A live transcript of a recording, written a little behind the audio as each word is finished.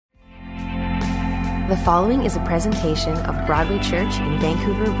The following is a presentation of Broadway Church in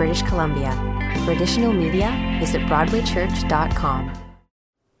Vancouver, British Columbia. For additional media, visit broadwaychurch.com.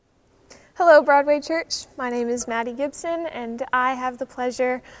 Hello, Broadway Church. My name is Maddie Gibson, and I have the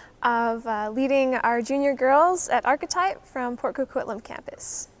pleasure of leading our junior girls at Archetype from Port Coquitlam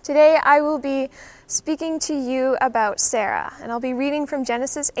campus. Today, I will be speaking to you about Sarah, and I'll be reading from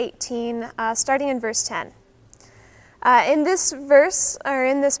Genesis 18, starting in verse 10. In this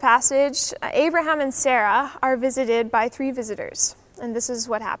passage, Abraham and Sarah are visited by three visitors, and this is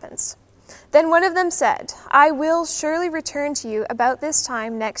what happens. Then one of them said, "I will surely return to you about this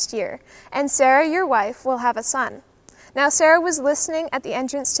time next year, and Sarah, your wife, will have a son." Now Sarah was listening at the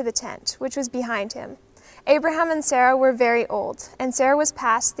entrance to the tent, which was behind him. Abraham and Sarah were very old, and Sarah was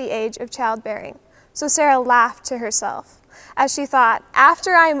past the age of childbearing. So Sarah laughed to herself, as she thought,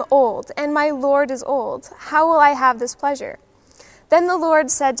 "After I am old, and my Lord is old, how will I have this pleasure?" Then the Lord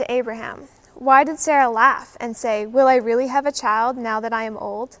said to Abraham, "Why did Sarah laugh and say, 'Will I really have a child now that I am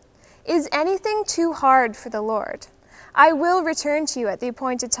old?' Is anything too hard for the Lord? I will return to you at the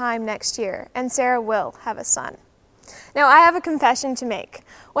appointed time next year, and Sarah will have a son." Now, I have a confession to make.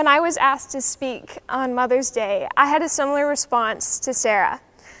 When I was asked to speak on Mother's Day, I had a similar response to Sarah.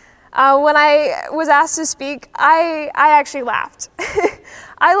 When I was asked to speak, I actually laughed.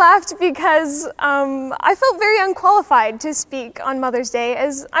 I laughed because I felt very unqualified to speak on Mother's Day,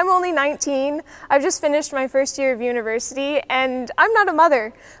 as I'm only 19, I've just finished my first year of university, and I'm not a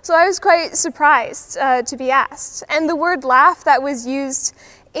mother, so I was quite surprised to be asked. And the word laugh that was used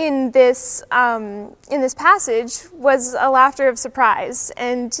in this passage was a laughter of surprise,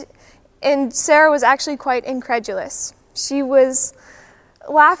 and Sarah was actually quite incredulous. She was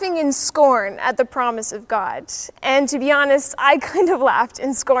laughing in scorn at the promise of God. And to be honest, I kind of laughed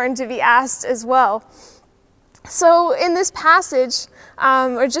in scorn to be asked as well. So in this passage,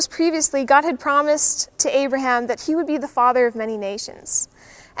 or just previously, God had promised to Abraham that he would be the father of many nations.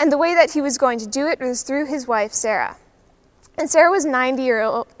 And the way that he was going to do it was through his wife, Sarah. And Sarah was 90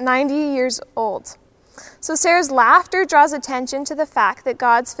 years old. So Sarah's laughter draws attention to the fact that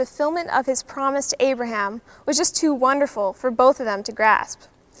God's fulfillment of his promise to Abraham was just too wonderful for both of them to grasp.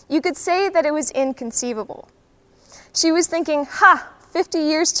 You could say that it was inconceivable. She was thinking, 50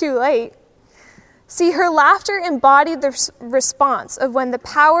 years too late. See, her laughter embodied the response of when the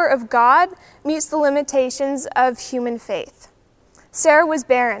power of God meets the limitations of human faith. Sarah was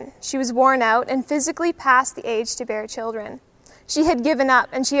barren, she was worn out, and physically past the age to bear children. She had given up,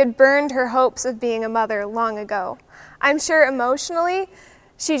 and she had burned her hopes of being a mother long ago. I'm sure emotionally,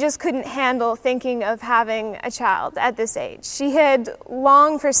 she just couldn't handle thinking of having a child at this age. She had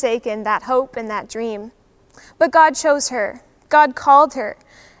long forsaken that hope and that dream. But God chose her. God called her.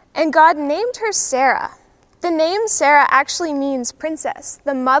 And God named her Sarah. The name Sarah actually means princess,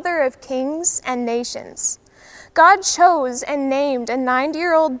 the mother of kings and nations. God chose and named a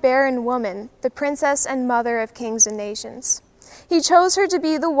 90-year-old barren woman the princess and mother of kings and nations. He chose her to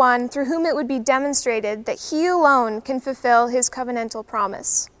be the one through whom it would be demonstrated that he alone can fulfill his covenantal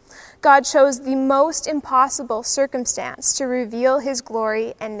promise. God chose the most impossible circumstance to reveal his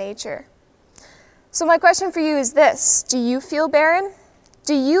glory and nature. So my question for you is this: do you feel barren?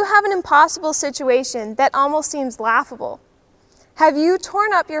 Do you have an impossible situation that almost seems laughable? Have you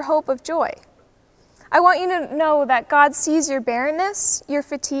torn up your hope of joy? I want you to know that God sees your barrenness, your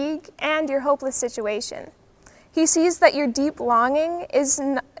fatigue, and your hopeless situation. He sees that your deep longing is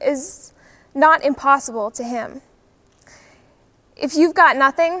not impossible to him. If you've got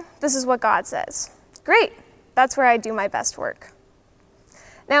nothing, this is what God says. Great, that's where I do my best work.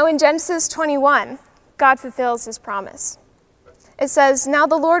 Now in Genesis 21, God fulfills his promise. It says, "Now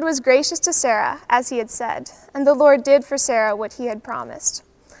the Lord was gracious to Sarah, as he had said, and the Lord did for Sarah what he had promised.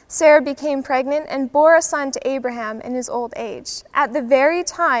 Sarah became pregnant and bore a son to Abraham in his old age, at the very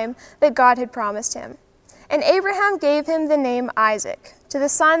time that God had promised him. And Abraham gave him the name Isaac, to the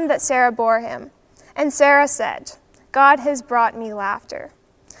son that Sarah bore him. And Sarah said, 'God has brought me laughter.'"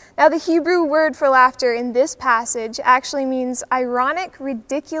 Now the Hebrew word for laughter in this passage actually means ironic,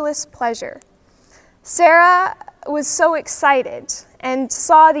 ridiculous pleasure. Sarah was so excited and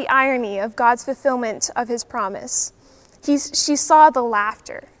saw the irony of God's fulfillment of his promise. She saw the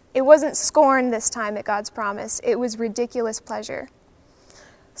laughter. It wasn't scorn this time at God's promise. It was ridiculous pleasure.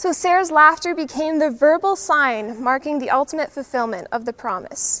 So Sarah's laughter became the verbal sign marking the ultimate fulfillment of the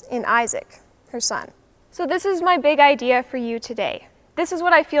promise in Isaac, her son. So this is my big idea for you today. This is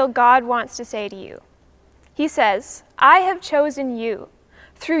what I feel God wants to say to you. He says, "I have chosen you.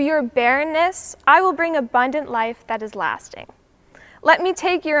 Through your barrenness, I will bring abundant life that is lasting. Let me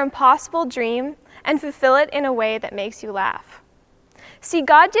take your impossible dream and fulfill it in a way that makes you laugh. See,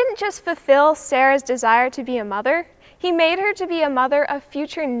 God didn't just fulfill Sarah's desire to be a mother, He made her to be a mother of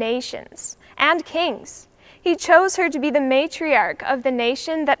future nations and kings. He chose her to be the matriarch of the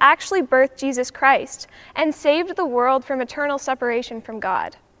nation that actually birthed Jesus Christ and saved the world from eternal separation from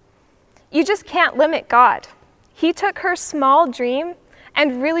God. You just can't limit God. He took her small dream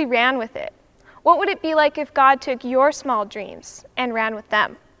and really ran with it. What would it be like if God took your small dreams and ran with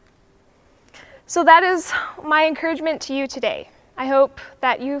them? So that is my encouragement to you today. I hope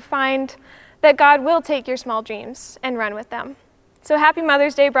that you find that God will take your small dreams and run with them. So happy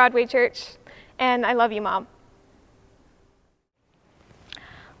Mother's Day, Broadway Church, and I love you, Mom.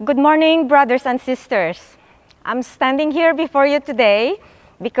 Good morning, brothers and sisters. I'm standing here before you today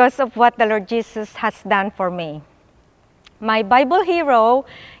because of what the Lord Jesus has done for me. My Bible hero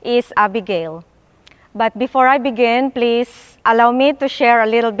is Abigail. But before I begin, please allow me to share a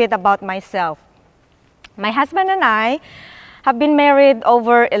little bit about myself. My husband and I have been married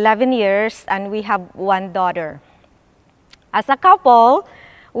over 11 years and we have one daughter. As a couple,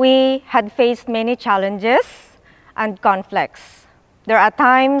 we had faced many challenges and conflicts. There are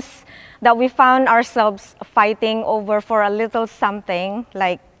times that we found ourselves fighting over for a little something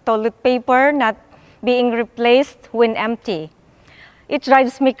like toilet paper not being replaced when empty. It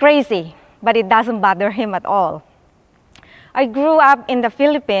drives me crazy, but it doesn't bother him at all. I grew up in the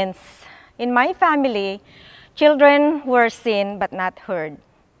Philippines. In my family, children were seen but not heard.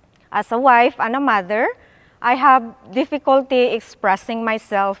 As a wife and a mother, I have difficulty expressing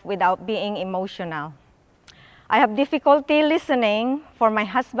myself without being emotional. I have difficulty listening for my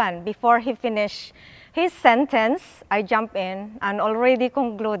husband. Before he finished his sentence, I jump in and already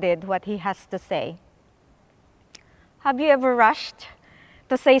concluded what he has to say. Have you ever rushed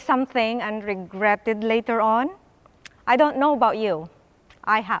to say something and regretted later on? I don't know about you.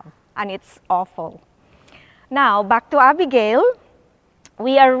 I have, and it's awful. Now, back to Abigail.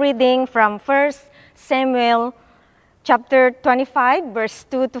 We are reading from 1 Samuel chapter 25, verse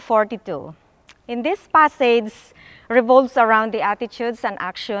 2 to 42. In this passage revolves around the attitudes and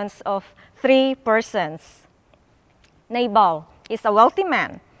actions of three persons. Nabal is a wealthy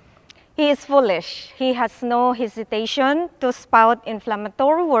man. He is foolish. He has no hesitation to spout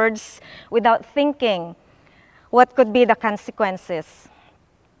inflammatory words without thinking what could be the consequences.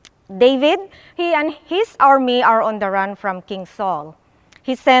 David, he and his army are on the run from King Saul.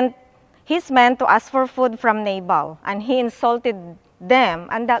 He sent his men to ask for food from Nabal, and he insulted them,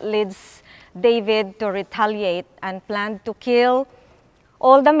 and that leads David to retaliate and plan to kill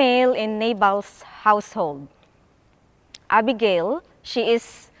all the male in Nabal's household. Abigail, she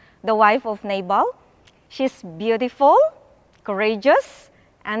is the wife of Nabal. She's beautiful, courageous,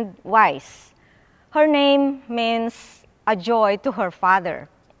 and wise. Her name means a joy to her father.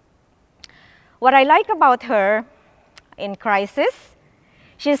 What I like about her in crisis,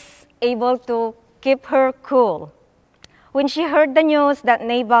 she's able to keep her cool. When she heard the news that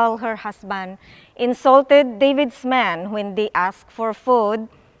Nabal, her husband, insulted David's men when they asked for food,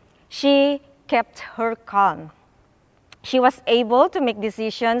 she kept her calm. She was able to make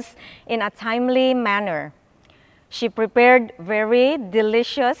decisions in a timely manner. She prepared very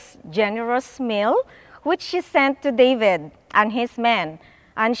delicious, generous meal, which she sent to David and his men,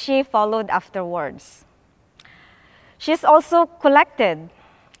 and she followed afterwards. She's also collected.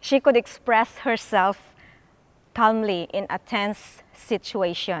 She could express herself calmly in a tense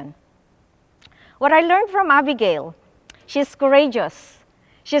situation. What I learned from Abigail, she's courageous.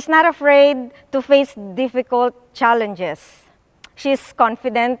 She's not afraid to face difficult challenges. She's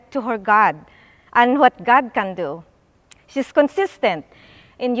confident to her God and what God can do. She's consistent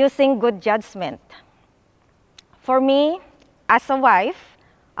in using good judgment. For me, as a wife,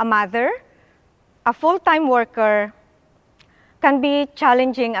 a mother, a full-time worker, can be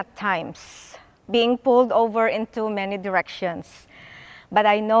challenging at times, being pulled over into many directions. But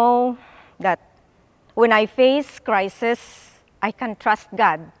I know that when I face crisis, I can trust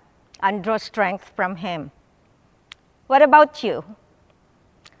God and draw strength from Him. What about you?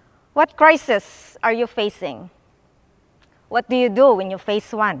 What crisis are you facing? What do you do when you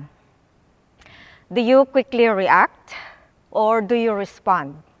face one? Do you quickly react or do you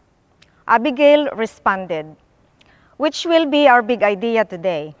respond? Abigail responded, which will be our big idea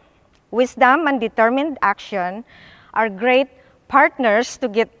today. Wisdom and determined action are great partners to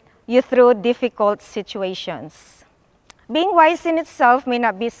get you through difficult situations. Being wise in itself may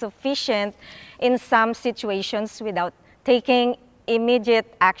not be sufficient in some situations without taking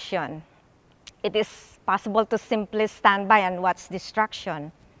immediate action. It is possible to simply stand by and watch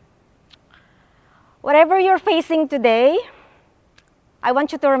distraction. Whatever you're facing today, I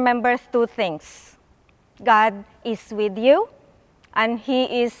want you to remember two things. God is with you, and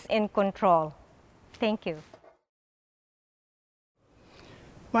He is in control. Thank you.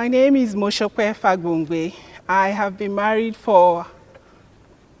 My name is Moshope Fagbongbe. I have been married for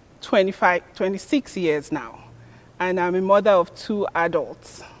 26 years now, and I'm a mother of 2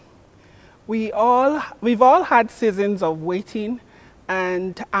 adults. We've all had seasons of waiting,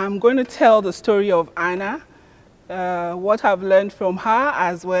 and I'm going to tell the story of Anna, what I've learned from her,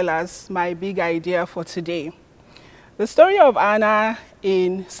 as well as my big idea for today. The story of Anna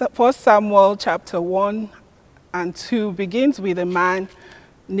in 1 Samuel chapter 1 and 2 begins with a man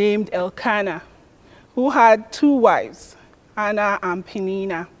named Elkanah, who had 2 wives, Anna and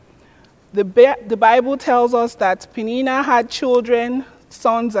Peninnah. The Bible tells us that Peninnah had children,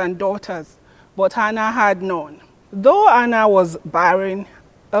 sons and daughters, but Anna had none. Though Anna was barren,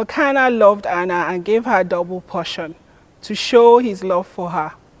 Elkanah loved Anna and gave her double portion to show his love for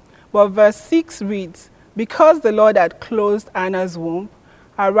her. But verse 6 reads, "Because the Lord had closed Anna's womb,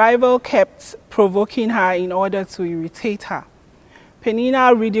 her rival kept provoking her in order to irritate her.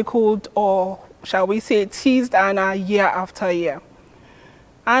 Peninnah ridiculed, or shall we say teased, Anna year after year.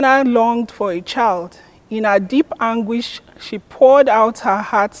 Anna longed for a child. In her deep anguish, she poured out her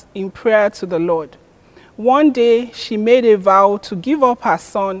heart in prayer to the Lord. One day, she made a vow to give up her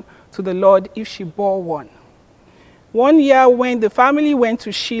son to the Lord if she bore one. One year, when the family went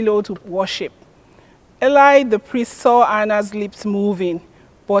to Shiloh to worship, Eli the priest saw Anna's lips moving,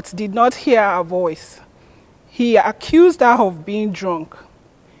 but did not hear her voice. He accused her of being drunk.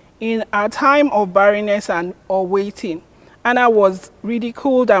 In a time of barrenness or waiting, Anna was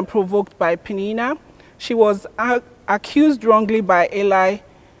ridiculed and provoked by Peninnah. She was accused wrongly by Eli.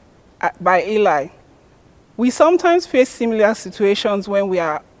 We sometimes face similar situations when we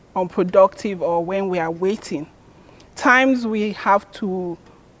are unproductive or when we are waiting. Times we have to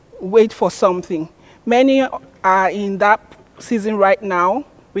wait for something. Many are in that season right now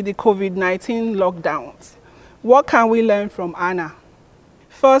with the COVID-19 lockdowns. What can we learn from Anna?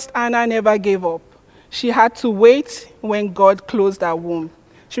 First, Anna never gave up. She had to wait when God closed her womb.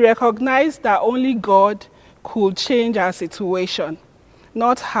 She recognized that only God could change her situation,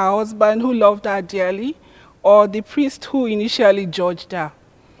 not her husband who loved her dearly or the priest who initially judged her.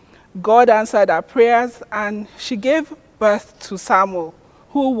 God answered her prayers, and she gave birth to Samuel,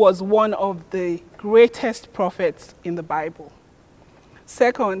 who was one of the greatest prophets in the Bible.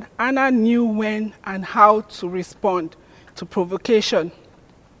 Second, Anna knew when and how to respond to provocation.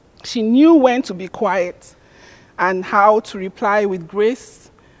 She knew when to be quiet and how to reply with grace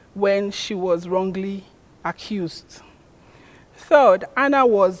when she was wrongly accused. Third, Anna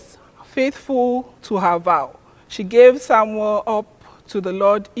was faithful to her vow. She gave Samuel up to the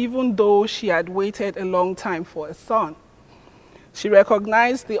Lord even though she had waited a long time for a son. She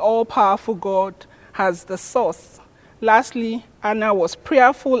recognized the all-powerful God as the source. Lastly, Anna was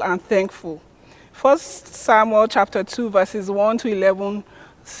prayerful and thankful. 1 Samuel chapter 2 verses 1 to 11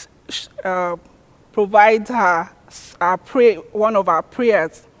 provides her one of our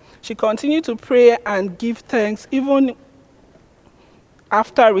prayers. She continued to pray and give thanks even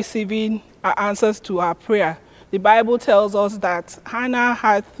after receiving answers to her prayer. The Bible tells us that Hannah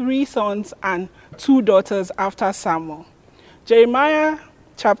had 3 sons and 2 daughters after Samuel. Jeremiah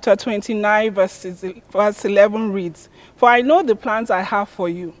chapter 29 verse 11 reads, "For I know the plans I have for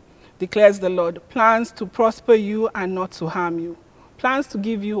you, declares the Lord, plans to prosper you and not to harm you, plans to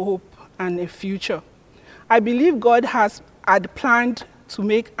give you hope and a future." I believe God had planned to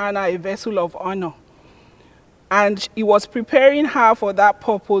make Anna a vessel of honor, and He was preparing her for that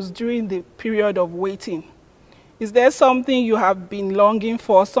purpose during the period of waiting. Is there something you have been longing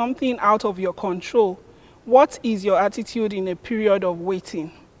for, something out of your control? What is your attitude in a period of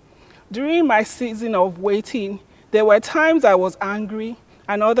waiting? During my season of waiting, there were times I was angry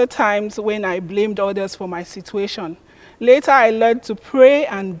and other times when I blamed others for my situation. Later, I learned to pray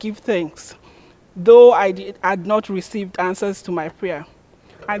and give thanks, though I had not received answers to my prayer.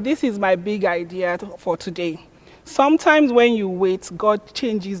 And this is my big idea for today. Sometimes when you wait, God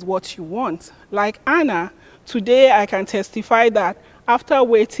changes what you want. Like Anna, today I can testify that after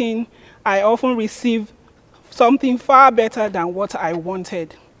waiting, I often receive something far better than what I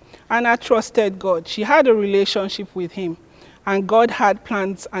wanted. Anna trusted God. She had a relationship with Him, and God had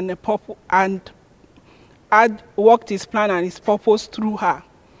plans and had worked His plan and His purpose through her.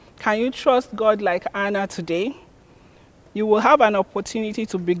 Can you trust God like Anna today? You will have an opportunity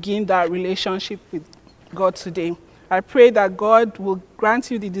to begin that relationship with God today. I pray that God will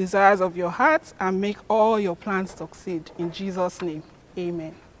grant you the desires of your heart and make all your plans succeed. In Jesus' name,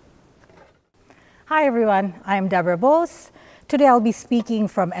 amen. Hi everyone, I'm Deborah Bose. Today I'll be speaking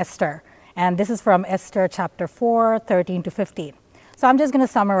from Esther, and this is from Esther chapter 4, 13 to 15. So I'm just going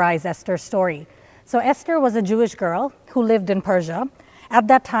to summarize Esther's story. So Esther was a Jewish girl who lived in Persia. At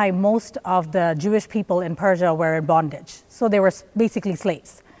that time, most of the Jewish people in Persia were in bondage. So they were basically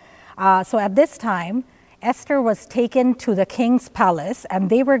slaves. So at this time, Esther was taken to the king's palace,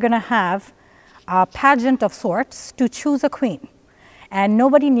 and they were going to have a pageant of sorts to choose a queen. And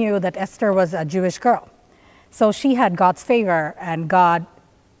nobody knew that Esther was a Jewish girl. So she had God's favor, and God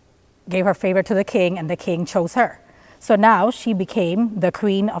gave her favor to the king, and the king chose her. So now she became the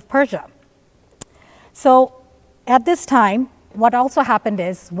queen of Persia. So at this time, what also happened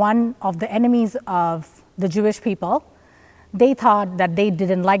is one of the enemies of the Jewish people, they thought that they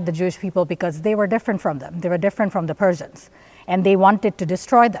didn't like the Jewish people because they were different from them. They were different from the Persians, and they wanted to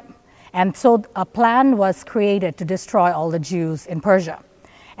destroy them. And so a plan was created to destroy all the Jews in Persia.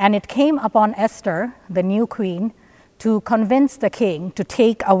 And it came upon Esther, the new queen, to convince the king to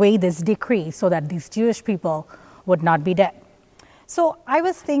take away this decree so that these Jewish people would not be dead. So I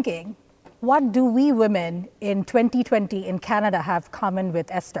was thinking, what do we women in 2020 in Canada have common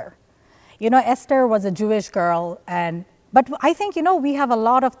with Esther? You know, Esther was a Jewish girl, but I think, we have a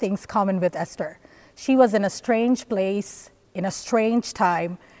lot of things common with Esther. She was in a strange place, in a strange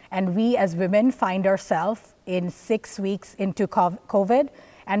time, and we as women find ourselves in 6 weeks into COVID,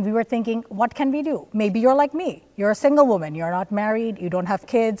 and we were thinking, what can we do? Maybe you're like me. You're a single woman. You're not married. You don't have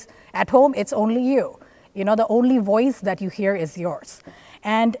kids. At home, it's only you. The only voice that you hear is yours.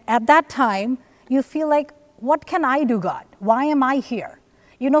 And at that time, you feel like, what can I do, God? Why am I here?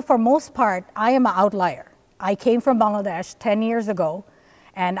 For most part, I am an outlier. I came from Bangladesh 10 years ago,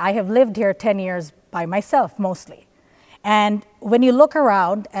 and I have lived here 10 years by myself mostly. And when you look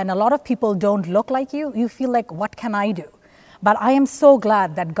around and a lot of people don't look like you, you feel like, what can I do? But I am so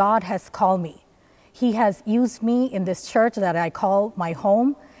glad that God has called me. He has used me in this church that I call my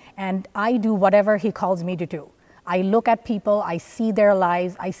home, and I do whatever He calls me to do. I look at people, I see their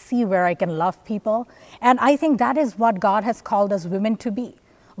lives, I see where I can love people, and I think that is what God has called us women to be.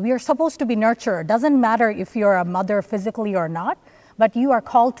 We are supposed to be nurturer. It doesn't matter if you're a mother physically or not, but you are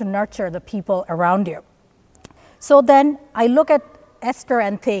called to nurture the people around you. So then I look at Esther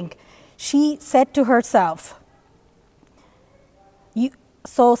and think, she said to herself,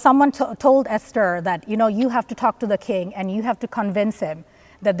 so someone told Esther that, you have to talk to the king and you have to convince him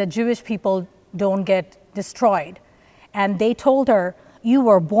that the Jewish people don't get destroyed. And they told her, you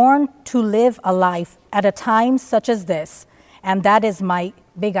were born to live a life at a time such as this, and that is my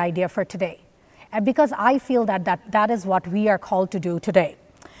big idea for today. And because I feel that is what we are called to do today.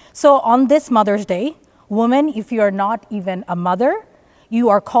 So on this Mother's Day, woman, if you are not even a mother, you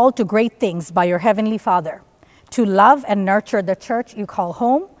are called to great things by your Heavenly Father, to love and nurture the church you call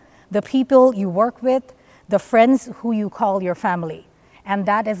home, the people you work with, the friends who you call your family. And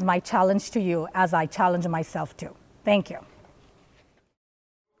that is my challenge to you as I challenge myself to. Thank you.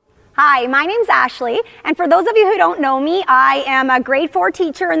 Hi, my name's Ashley, and for those of you who don't know me, I am a grade 4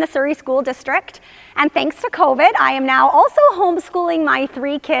 teacher in the Surrey School District, and thanks to COVID, I am now also homeschooling my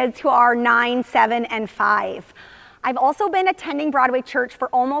 3 kids who are 9, 7, and 5. I've also been attending Broadway Church for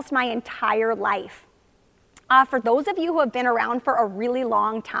almost my entire life. For those of you who have been around for a really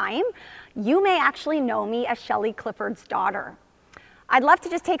long time, you may actually know me as Shelley Clifford's daughter. I'd love to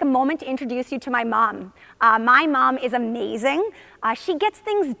just take a moment to introduce you to my mom. My mom is amazing. She gets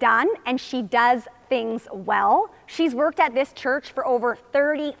things done and she does things well. She's worked at this church for over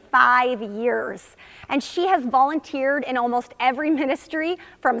 35 years, and she has volunteered in almost every ministry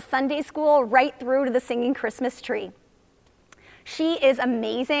from Sunday school right through to the singing Christmas tree. She is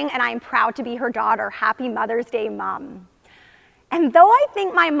amazing, and I'm proud to be her daughter. Happy Mother's Day, Mom. And though I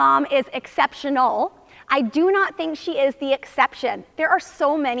think my mom is exceptional, I do not think she is the exception. There are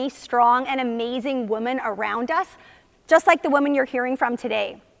so many strong and amazing women around us, just like the women you're hearing from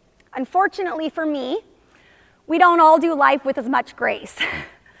today. Unfortunately for me, we don't all do life with as much grace.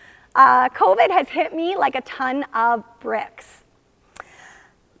 COVID has hit me like a ton of bricks.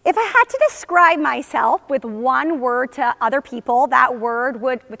 If I had to describe myself with one word to other people, that word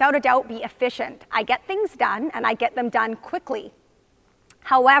would, without a doubt, be efficient. I get things done, and I get them done quickly.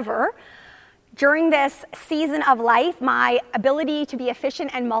 However, during this season of life, my ability to be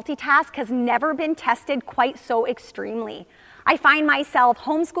efficient and multitask has never been tested quite so extremely. I find myself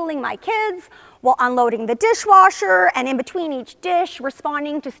homeschooling my kids while unloading the dishwasher, and in between each dish,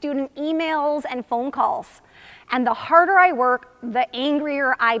 responding to student emails and phone calls. And the harder I work, the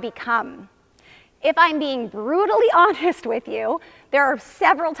angrier I become. If I'm being brutally honest with you, there are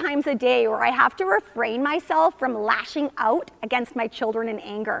several times a day where I have to refrain myself from lashing out against my children in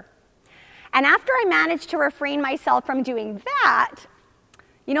anger. And after I manage to refrain myself from doing that,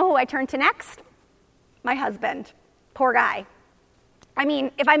 you know who I turn to next? My husband. Poor guy. I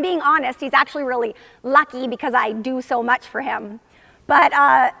mean, if I'm being honest, he's actually really lucky because I do so much for him. But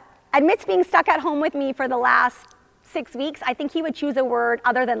amidst being stuck at home with me for the last 6 weeks, I think he would choose a word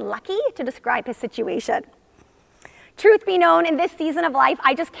other than lucky to describe his situation. Truth be known, in this season of life,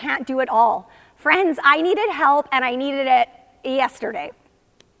 I just can't do it all. Friends, I needed help and I needed it yesterday.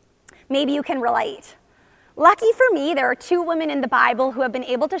 Maybe you can relate. Lucky for me, there are 2 women in the Bible who have been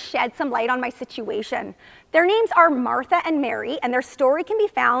able to shed some light on my situation. Their names are Martha and Mary, and their story can be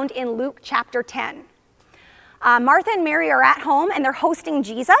found in Luke chapter 10. Martha and Mary are at home and they're hosting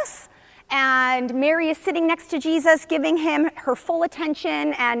Jesus, and Mary is sitting next to Jesus, giving him her full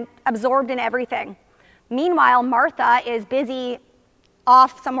attention and absorbed in everything. Meanwhile, Martha is busy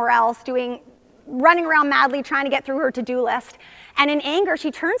off somewhere else, running around madly trying to get through her to-do list. And in anger,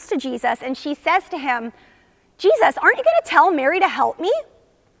 she turns to Jesus and she says to him, "Jesus, aren't you going to tell Mary to help me?"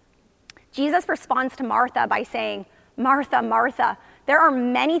 Jesus responds to Martha by saying, "Martha, Martha, there are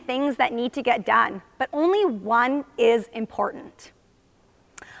many things that need to get done, but only one is important."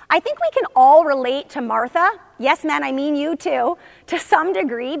 I think we can all relate to Martha, yes, man, I mean you too, to some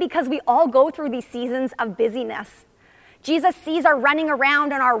degree, because we all go through these seasons of busyness. Jesus sees our running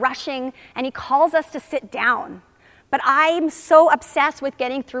around and our rushing, and he calls us to sit down. But I'm so obsessed with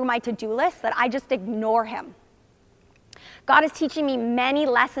getting through my to-do list that I just ignore him. God is teaching me many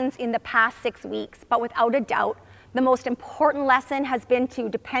lessons in the past 6 weeks, but without a doubt, the most important lesson has been to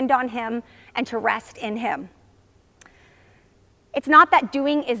depend on him and to rest in him. It's not that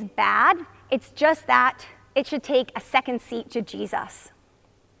doing is bad, it's just that it should take a second seat to Jesus.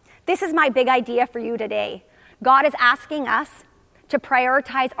 This is my big idea for you today. God is asking us to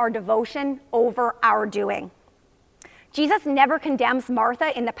prioritize our devotion over our doing. Jesus never condemns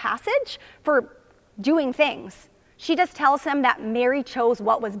Martha in the passage for doing things. She just tells him that Mary chose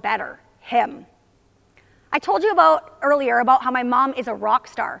what was better, him. I told you earlier about how my mom is a rock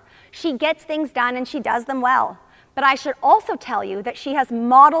star. She gets things done and she does them well. But I should also tell you that she has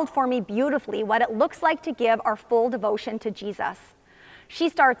modeled for me beautifully what it looks like to give our full devotion to Jesus. She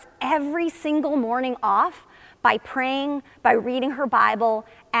starts every single morning off by praying, by reading her Bible,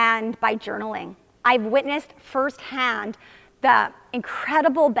 and by journaling. I've witnessed firsthand the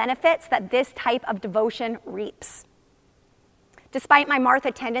incredible benefits that this type of devotion reaps. Despite my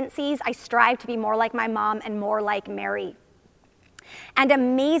Martha tendencies, I strive to be more like my mom and more like Mary. And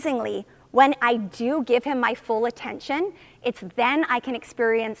amazingly, when I do give him my full attention, it's then I can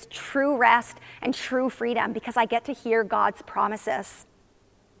experience true rest and true freedom because I get to hear God's promises.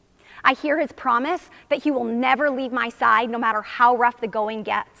 I hear his promise that he will never leave my side no matter how rough the going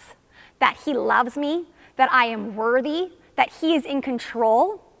gets, that he loves me, that I am worthy, that he is in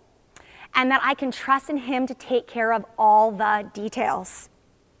control, and that I can trust in him to take care of all the details.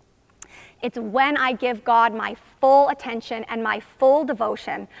 It's when I give God my full attention and my full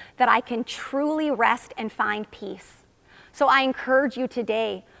devotion that I can truly rest and find peace. So I encourage you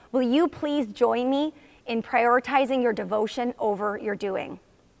today, will you please join me in prioritizing your devotion over your doing?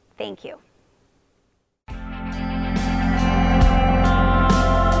 Thank you.